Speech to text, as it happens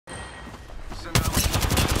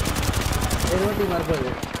Team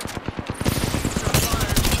வரப்போகுது.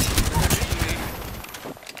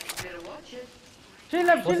 Shield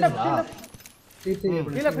up. Feel up.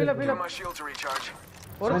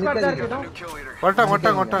 ஒரு squad தான் இருக்கு.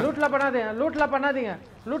 கொட்டா லூட்ல பண்ணாதீங்க.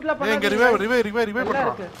 இங்க ரிவைவ்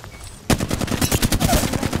பண்றான்.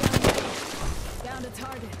 Down to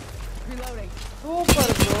target. Reloading.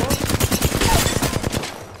 Super bro.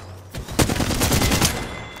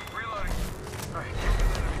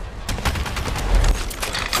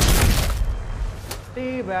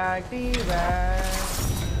 Teabag.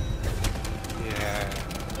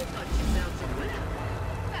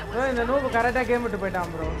 bro இந்த நோபு கரெக்ட்டா கேம் விட்டு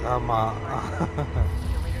போய்ட்டான் bro. ஆமா.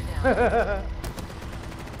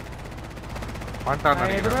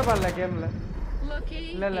 நான் எதுவுமே பண்ணல கேம்ல.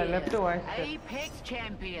 இல்ல லெஃப்ட் வாய்ஸ். Apex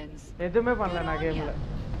champions. எதுவுமே பண்ணல நான் கேம்ல.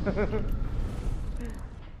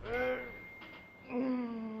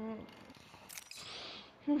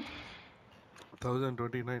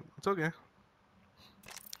 1029. It's okay.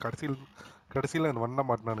 கடைசியில் அந்த வண்ண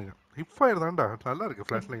மாட்டினானுங்க. ஹிப் ஃபயர் தான்டா நல்லா இருக்கு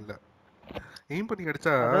ஃப்ளாஷ் லைன்ல. எய்ம் பண்ணி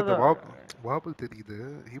அடிச்சா அந்த வாபிள் தெரியுது.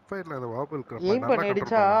 ஹிப் ஃபயர்ல அந்த வாபிள் எய்ம் பண்ணி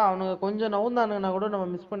அடிச்சா அவனுங்க கொஞ்சம் நவுந்தானுங்கன்னா கூட நம்ம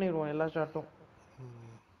மிஸ் பண்ணிடுவோம் எல்லா ஷாட்டும்.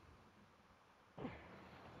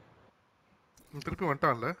 திருப்பி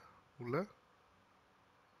வந்துட்டான்ல உள்ள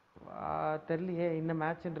தெரியலையே இன்னும்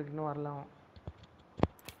மேட்ச் இருக்கு இன்னும் வரலாம்.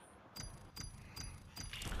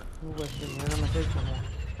 மெசேஜ் பண்ணுவோம்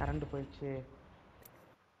கரண்ட் போயிடுச்சு.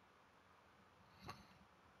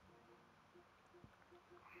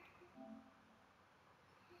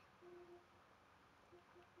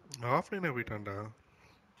 ஆஃப்லைனே போயிட்டான்டா.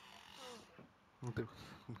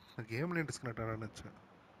 கேம்லேயும் டிஸ்கனெக்ட் ஆனான்னு நினச்சேன்.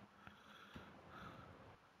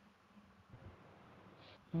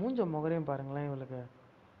 மூஞ்ச முகரையும் பாருங்களேன் இவளுக்கு.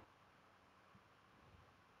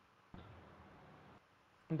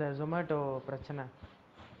 இந்த ஜொமேட்டோ பிரச்சனை.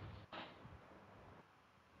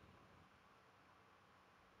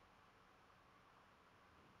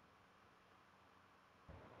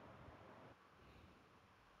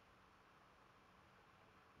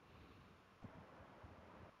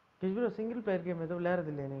 சிங்கிள் பிளேயர் கேம் எதுவும்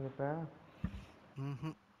விளையாடுறது இல்லையா நீங்க இப்ப?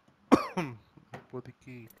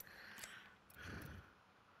 இப்போதைக்கு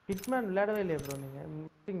ஹிட்மேன் விளையாடவே இல்லையா ப்ரோ நீங்க?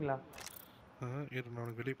 முடிச்சிங்களா?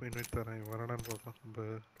 நான் வெளியே போய் இன்வைட் தரேன் வரடான்னு பார்க்கலாம். நம்ம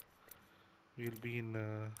வில் பி இன்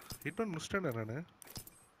ஹிட்மேன் முடிச்சிட்டேன் நான்.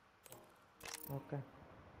 ஓகே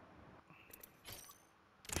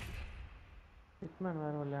ஹிட்மேன்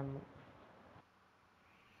வேற விளையாடணும்.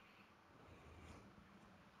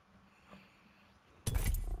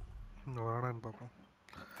 வரடான்னு பார்ப்போம்.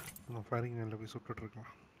 நம்ம ஃபயரிங் ரேஞ்சில் போய் சுட்டுட்டு இருக்கலாம்.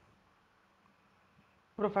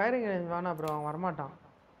 ப்ரோ ஃபயரிங் ரேஞ்ச் வேணாம் ப்ரோ அவன் வரமாட்டான்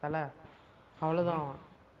தலை. அவ்வளோதான் அவன்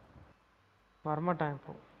வரமாட்டான்.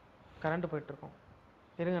 இப்போ கரண்ட் போயிட்டுருக்கோம்.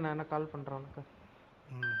 இருங்க நான் என்ன கால் பண்ணுறேன் உனக்கு.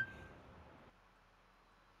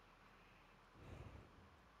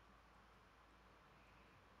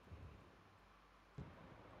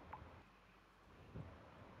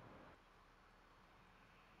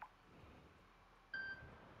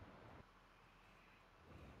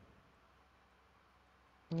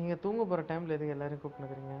 நீங்க தூங்க போற டைம்ல எதுக்கு எல்லாரும்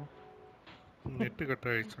கூப்பிட்டுக்கிறீங்க? நெட் கட்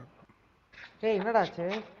ஆயிடுச்சு. ஏய் என்னடா ஆச்சு?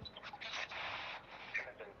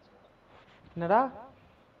 என்னடா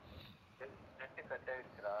நெட் கட்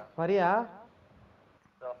ஆயிடுச்சுடா. வரியா?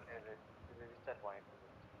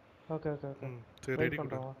 ஓகே சரி ரெடி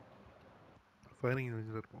பண்ணுறோம். ஃபயரிங்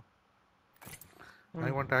ரேஞ்சில் இருப்போம்.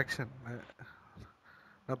 I want action.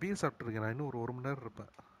 நான் பீர் சாப்பிட்ருக்கேன். நான் இன்னும் ஒரு மணி நேரம்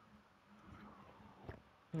இருப்பேன்.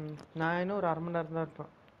 நான் இன்னும் ஒரு அரை மணி நேரம் தான்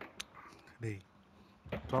இருப்பேன். டேய்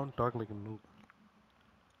don't talk like a noob.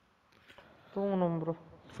 தூங்கணும் ப்ரோ.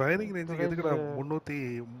 ஃபயரிங் ரேஞ்சுக்கு எதுக்குடா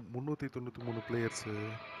 393 பிளேயர்ஸ்?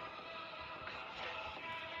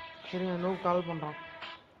 சரிங்க நூப் கால் பண்றான்.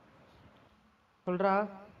 சொல்றா.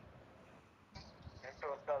 நெட்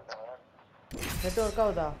ஒர்க்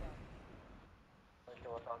ஆகுதா?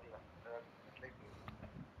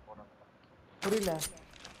 புரியல.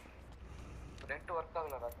 Net work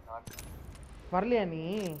ஆகலடா. வரலையா நீ?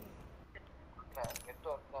 Net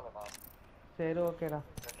work ஆகலடா. சரி ஓகேடா.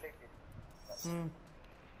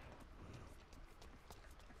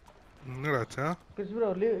 என்னடாச்சா? கிறிஸ் ப்ரோ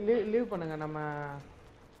லீவ் பண்ணுங்க.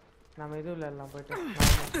 நம்ம இதுல எல்லாம் போயிட்டு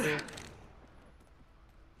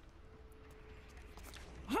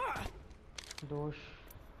தோஷ்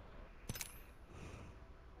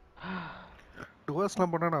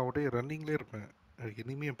டுவர்ஸ்லாம் போனால் நான் அப்படியே ரன்னிங்லேயே இருப்பேன்.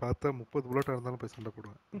 இனிமே பார்த்தா 30 புல்லட்டாக இருந்தாலும் போய் சண்டை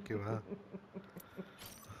போடுவேன். ஓகேவா?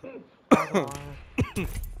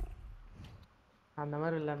 அந்த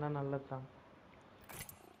மாதிரி இல்லைன்னா நல்லது தான்.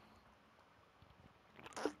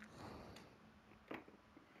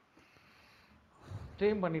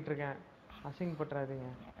 ஸ்ட்ரீம் பண்ணிட்டு இருக்கேன். அசிங்கப்பட்டுறாதீங்க.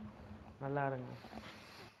 நல்லா இருங்க.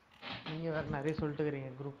 நீங்க வேற நிறைய சொல்லிட்டுக்கிறீங்க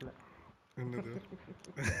குரூப்ல. என்னது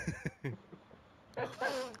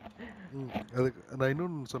அதுக்கு நான்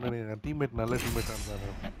இன்னொன்று சொன்னேன், என் டீம்மேட் நல்ல டீம்மேட்டாக இருந்தாங்க,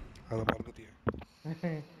 அதை மறந்துட்டியா?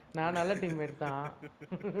 நான் நல்ல டீம்மேட் தான்.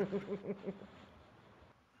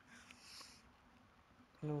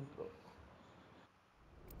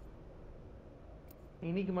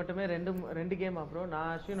 இன்னைக்கு மட்டுமே ரெண்டு கேம் அப்புறம்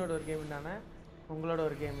நான் அஸ்வினோட ஒரு கேம் தானே, உங்களோட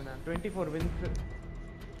ஒரு கேம் தான். 24 wins.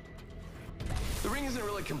 The ring isn't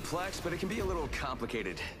really complex, but it can be a little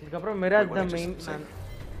complicated. இதுக்கப்புறம் மிராஜ் தான் main.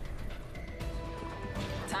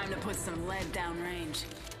 Time to put some lead down range.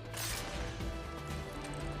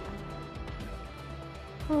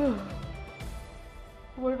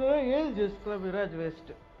 What is just Mirage West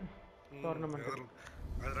tournament?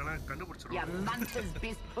 அதனால கண்டுபிடிச்சிருவாங்க. Your manta's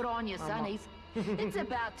best put on your sunnies. It's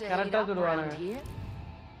about to heat கரெக்ட்டா up சொல்லுவாங்க. around here.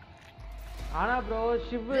 ஆனா bro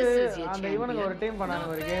Shiv அந்த இவனுக்கு ஒரு டீம் பண்ணாங்க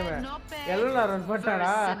ஒரு கேம். எல்லாம் ரன்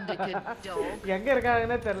பண்ணாடா. எங்க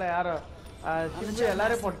இருக்காங்கன்னே தெரியல யாரோ. ஷிவ்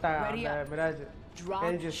எல்லாரும் போட்டாங்க அந்த Mirage.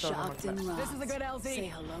 This is a good LZ. Say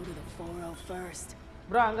hello to the 401st.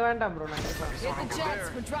 Bro அங்க வேண்டாம் ப்ரோ, நான் இருக்கேன். Hit the jets,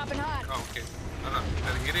 we're dropping hot. Okay அதான்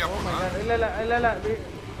அது ஏரியா Oh my போனா. god, இல்ல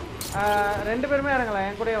ரெண்டு பேருமே இறங்கலாம்,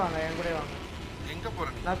 என் கூடயே வாங்க. எங்க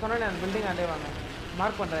போறீங்க? நான் சொன்னேனே அந்த பில்டிங் ஆண்டே வாங்க.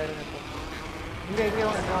 மார்க் பண்றேன் இருங்க இப்போ. இங்க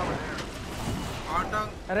வாங்க.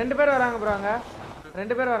 ஆடாங் ரெண்டு பேர் வராங்க ப்ரோ, அங்க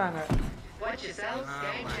ரெண்டு பேர் வராங்க. Watch yourself,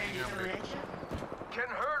 game changer collection.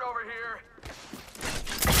 Getting hurt over here.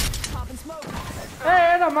 Popping smoke.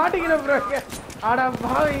 ஏய் நான் மாட்டிக்கிறேன் ப்ரோ. ஆடா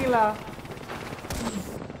பாவீங்களா.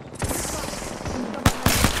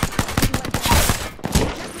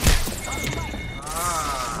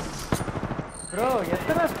 ப்ரோ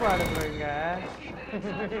எத்தனை ஸ்குவாட் ப்ரோ இங்க?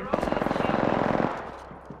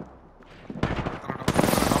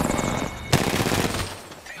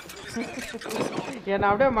 என்ன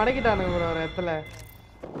அப்படியே மடக்கிட்டானுங்க ப்ரோ ஒரு இடத்துல.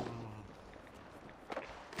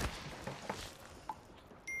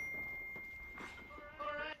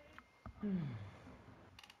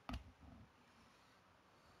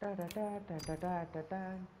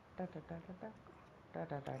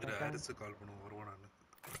 அரிசி கால் பண்ணுவோம் வருவான்.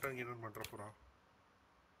 நான் என்ன பண்ற போறான்?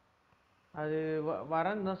 அது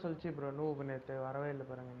வரேன்னு தான் சொல்லிச்சு ப்ரோ. நூபு நேற்று வரவே இல்லை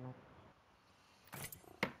பாருங்க இன்னும்.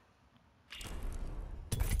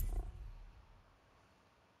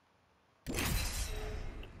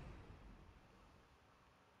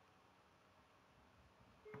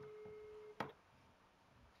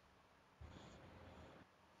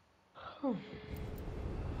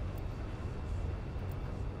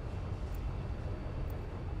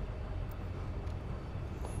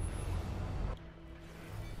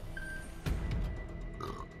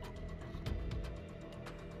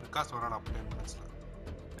 காசு வரானா அப்ப 10 minutesல.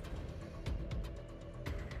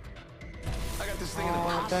 I got this thing in the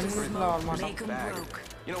box. 10 minutesல வரமாட்டான். Make 'em broke.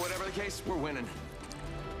 You know, whatever the case, we're winning.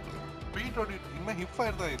 P20 இனிமே ஹிப்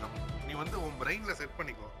ஃபயர் தான் இது. நீ வந்து உன் பிரெயின்ல செட்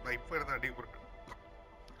பண்ணிக்கோ. நான் ஹிப் ஃபயர் தான் அடி போறேன்.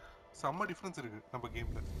 செம்ம டிஃபரன்ஸ் இருக்கு நம்ம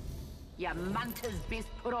கேம்ல. Your manta's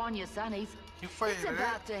best put on your sunnies. Hip fire It's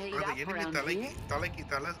about to heat அந்த up எனிமி around தலைக்கு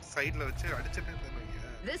தலை சைடுல வச்சு அடிச்சிட்டே இருந்தாங்க.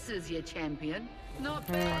 This is your champion. Not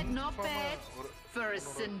bad for a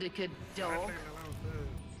syndicate dog.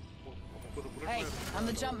 Hey, I'm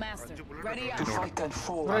the jump master. Ready up. Fight that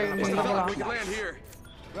fool. Bro இங்க போலாம். We can land here.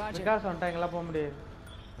 Roger. Vikas வந்துட்டாங்களா போக முடியாது.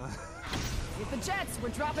 Get the jets.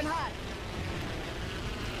 We're dropping hot.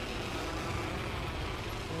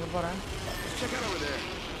 இங்க போறேன். Check out over there.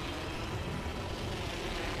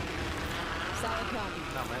 Solid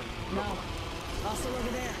copy. No. Hostile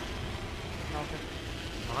over there. Okay.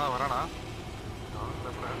 வரானா?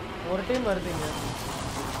 ஒரு team வருதுங்க.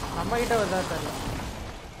 நம்ம கிட்ட வருதா தெரியல.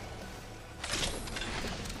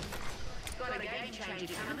 Got a game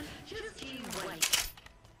changer coming. Just you wait.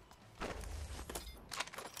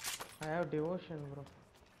 I have devotion bro.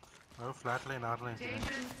 Flat line R line.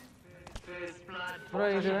 Bro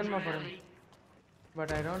இது வேணுமா பாருங்க.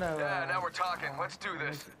 But I don't have Yeah, now we're talking. Let's do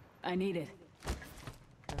this. I need it.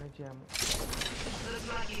 energy ammo. Looks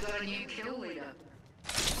like you got a new kill leader.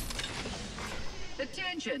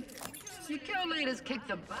 Attention! Your kill leader's kicked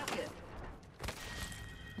the bucket.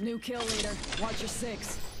 New kill leader. Watch your six.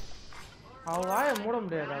 அவ வாயை மூட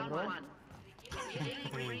முடியாதா bro?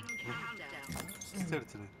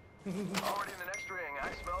 சரி. Already in the next ring.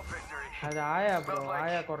 I smell victory. அது ஆயா bro.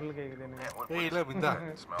 ஆயா குரல் கேக்குது எனக்கு. ஏய் இல்ல விந்தா.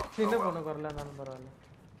 சின்ன பொண்ணு குரலா இருந்தாலும் பரவாயில்ல.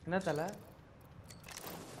 என்ன தல?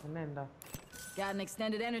 என்ன இந்தா? Got an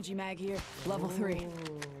extended energy mag here. Level 3.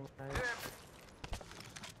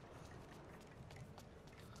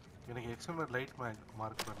 எனக்கு எக்ஸ்டர்னல் லைட்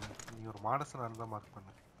மார்க் பண்ணு. நீ ஒரு மானசனா இருந்தா மார்க்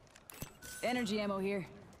பண்ணு. Energy ammo here.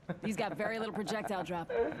 He's got very little projectile drop.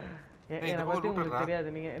 என்ன பத்தி உங்களுக்கு தெரியாது.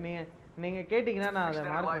 நீங்க கேட்டிங்கனா நான் அதை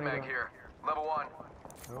மார்க் பண்ணிடுவேன். Level 1.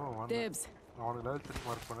 ஓ one. Dibs. அவனுக்கு லெவல் 3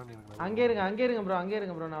 மார்க் பண்ணா நீங்க அங்கே இருங்க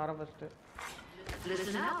bro நான் வரேன் first.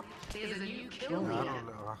 Listen up. There's a new kill leader.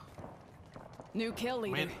 New kill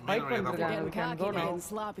leader. Fight பண்றாங்க. We can go now.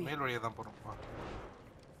 மேல் வழியா தான் போறோம்.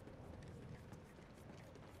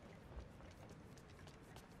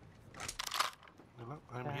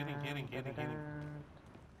 I'm hearing.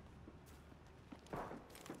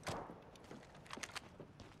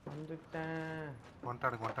 வந்துட்டேன்.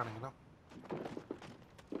 வந்துட்டானுங்களா?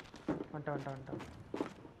 வந்துட்டான்.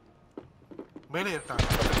 மேலே ஏறிட்டான்.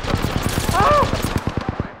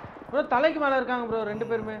 bro தலைக்கு மேல இருக்காங்க bro ரெண்டு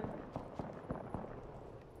பேருமே.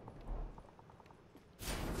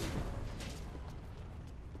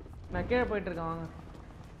 நான் கீழே போயிட்டு இருக்கேன் வாங்க.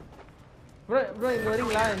 bro இங்க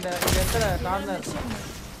வரீங்களா? இந்த இடத்துல கார்னர்.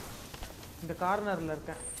 இந்த கார்னர்ல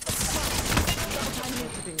இருக்கேன்.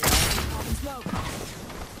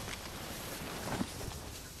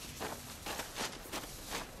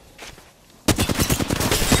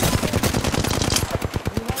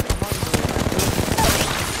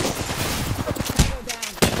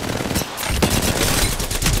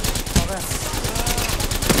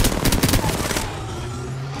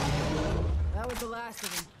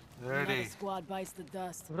 Squad bites the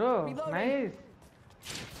dust. Bro, nice.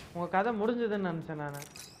 உங்க கதை முடிஞ்சதுன்னு நினைச்சேன் நானு.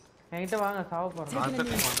 என்கிட்ட வாங்க சாவ போறேன்.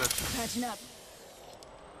 Patching up.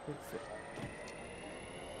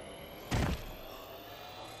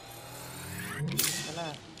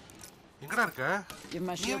 எங்கடா இருக்க?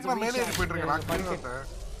 நீங்க மேலே ஏறி போயிட்டு இருக்கீங்களா?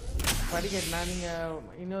 படிக்கட் நான் நீங்க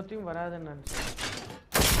இன்னொரு டீம் வராதுன்னு நினைச்சேன்.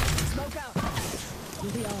 Smoke out.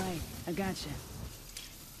 You'll be all right. I got you.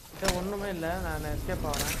 ஒண்ணுமே இல்ல நான் எஸ்கேப்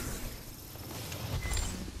ஆறேன்.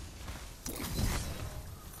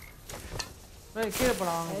 Hey, kid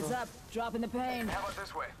போலாம். Heads up, dropping the pain. How about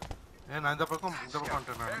this way? நான் இந்த பக்கம்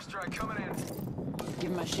வந்துட்டேன். Airstrike coming in.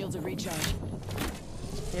 Give my shields a recharge.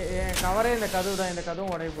 கவரே இந்த கதவு தான். இந்த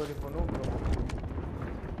கதவும் உடைய போகுது இப்போ. No bro.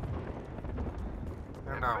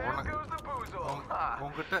 ஏண்டா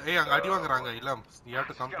உன்கிட்ட அங்க அடி வாங்குறாங்க இல்ல. You have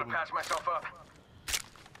to come to me.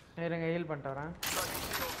 ஏறங்க heel பண்ணிட்டு வரேன்.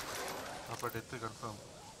 அப்ப death confirm.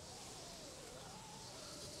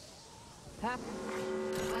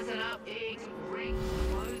 Listen up, eggs. Ring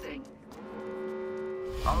closing.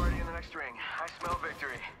 Already in the next ring. I smell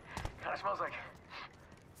victory. Kind of smells like.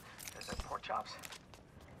 Is it pork chops?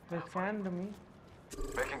 They scanned me.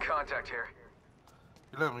 Making contact here.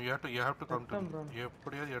 இல்ல you have to come to me.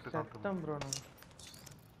 எப்படியா you have to come to me. சத்தம் bro நான்.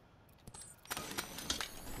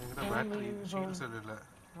 எங்கடா battery shield செல் இல்ல.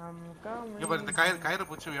 I'm இந்த கயிறு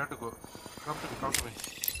புடிச்சு you have to go. Come to me.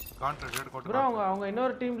 Contract rate code. bro அவங்க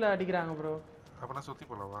இன்னொரு டீம்ல அடிக்குறாங்க bro. அப்பனா சுத்தி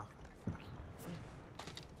போலாம் வா.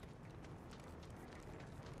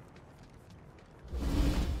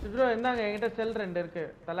 bro இந்தாங்க என்கிட்ட செல் 2 இருக்கு.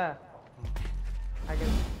 தல.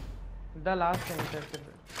 அகைன். இந்த லாஸ்ட் என்கிட்ட இருக்கு.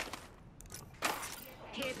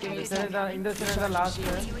 இந்த செல் தான் last.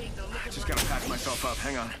 Just gotta patch myself up.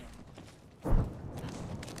 Hang on.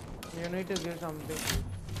 You need to give something.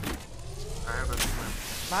 I have nothing man.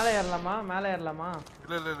 மேலே ஏறலாமா?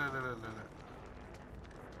 இல்ல.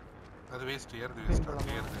 அது வேஸ்ட் வேஸ்ட்.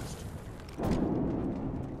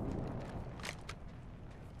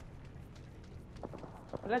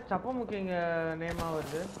 இல்ல சப்ப முக்கியங்க நேமா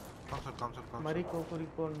வருது. Concept. மரிக்கோ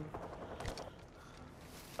குறிக்கோன்.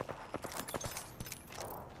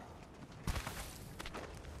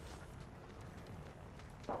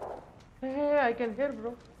 Hey, I can hear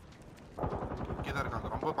bro. இங்க தான் இருக்காங்க.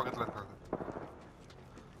 ரொம்ப பக்கத்துல இருக்காங்க.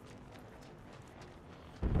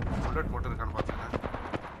 புல்லட் போட்டு இருக்கான்னு பாத்துங்க.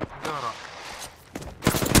 இங்க வரா.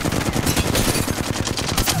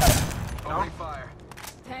 Opening fire.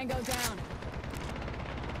 Tango down.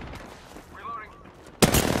 Reloading.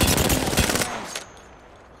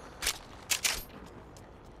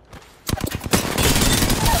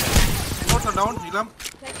 Shots down, Ilam.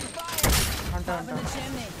 Taking fire. Hunter. Up in the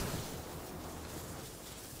chimney.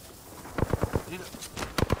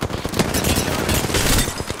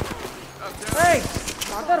 Hey,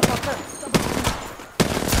 motherfucker.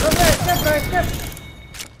 Escape.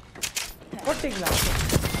 போட்டிங்களா?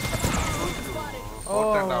 Oh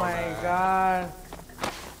my god.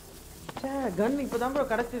 கன் இப்பதான் bro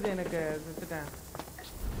கிடைச்சது எனக்கு. செத்துட்டேன்.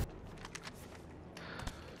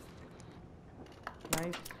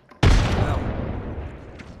 நைஸ்.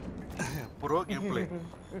 Bro game play.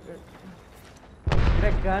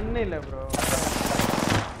 இது கன் இல்ல bro.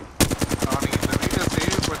 நான் இந்த வீடியோ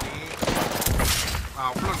சேவ் பண்ணி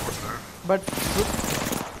அப்லோட் பண்றேன். But